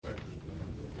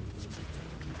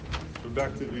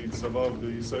back to the Tzavav, the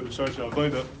Yisrael Sharsha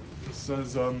Avodah. It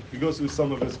says he goes through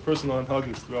some of his personal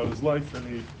anhagas throughout his life, and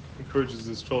he encourages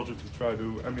his children to try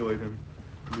to emulate him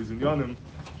in these inyanim.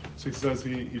 So he says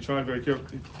he tried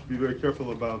be very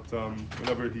careful about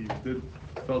whenever he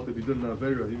felt that he did an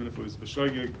avera, even if it was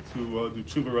b'shogeg, to do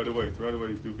tshuva right away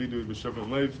do vidui b'shavim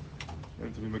leiv,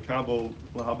 and to be makabel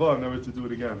lahaba, never to do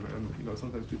it again. And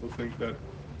sometimes people think that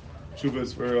tshuva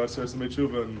is for Sarasame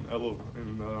tshuva and Elul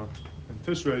in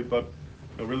Tishrei, but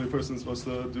really a person is supposed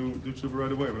to do tshuva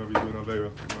right away whenever you do an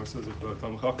avera. It says if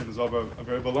Talmud Chacham is over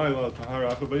avera b'layla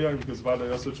tahara afa b'yayim, because Vaad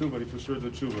LeBnai tshuva, he for sure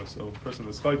did tshuva. So a person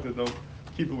that's fighting, don't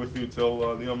keep it with you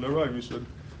till the Yom Noraim. You should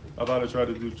avada try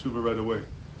to do tshuva right away.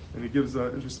 And he gives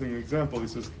an interesting example. He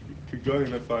says,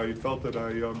 "Kigoyin, if I felt that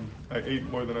I ate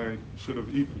more than I should have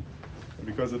eaten, and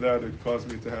because of that, it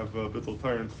caused me to have bittul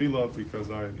Torah and tefillah, because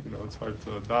it's hard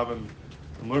to daven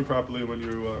and learn properly when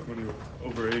you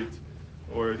overate,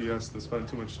 or he has to spend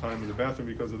too much time in the bathroom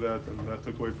because of that, and that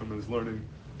took away from his learning.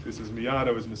 This is miyad,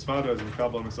 I was misfada, I was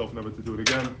mikabel myself never to do it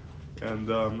again, and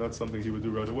that's something he would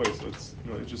do right away. So it's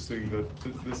interesting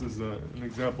that this is an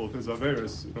example of his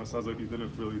averis. It sounds like he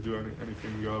didn't really do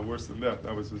anything worse than that.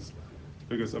 That was his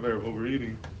biggest aver,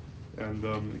 overeating. And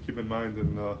keep in mind,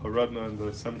 in Haradna in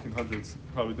the 1700s,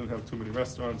 probably didn't have too many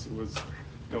restaurants. It was,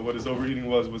 what his overeating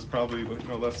was probably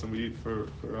less than we eat for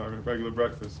our regular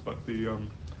breakfast. But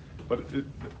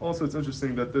also it's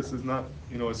interesting that this is not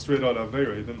a straight out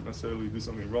avera. He didn't necessarily do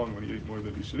something wrong when he ate more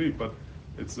than he should eat, but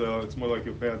it's more like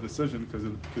a bad decision because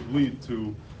it could lead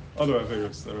to other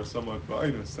averas that are somewhat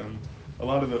ba'inus. And a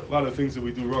lot of things that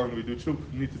we do wrong, we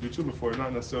need to do tshuva for,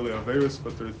 not necessarily averas,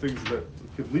 but there are things that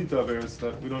could lead to averas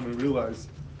that we don't even realize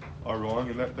are wrong.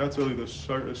 And that's really the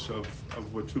sharish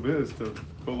of what tshuva is, to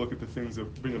go look at the things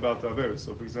that bring about the averas.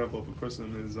 So for example, if a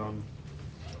person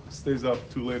stays up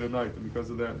too late at night, and because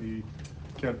of that he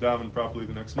can't daven properly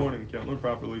the next morning, he can't learn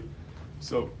properly.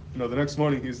 So the next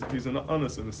morning he's an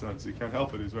honest in a sense. He can't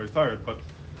help it. He's very tired. But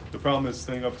the problem is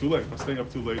staying up too late. Now, staying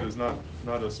up too late is not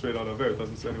a straight out aver. It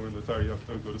doesn't say anywhere in the Torah you have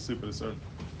to go to sleep at a certain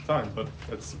time. But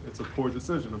it's a poor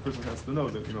decision. A person has to know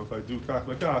that if I do kach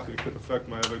lekach, it could affect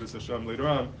my avodas Hashem later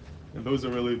on. And those are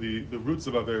really the roots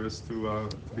of averis, to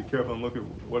be careful and look at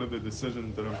what are the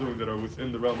decisions that I'm doing that are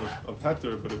within the realm of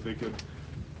heter, but if they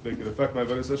could affect my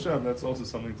avodas Hashem, that's also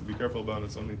something to be careful about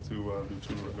and something to do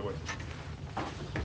tshuva right away.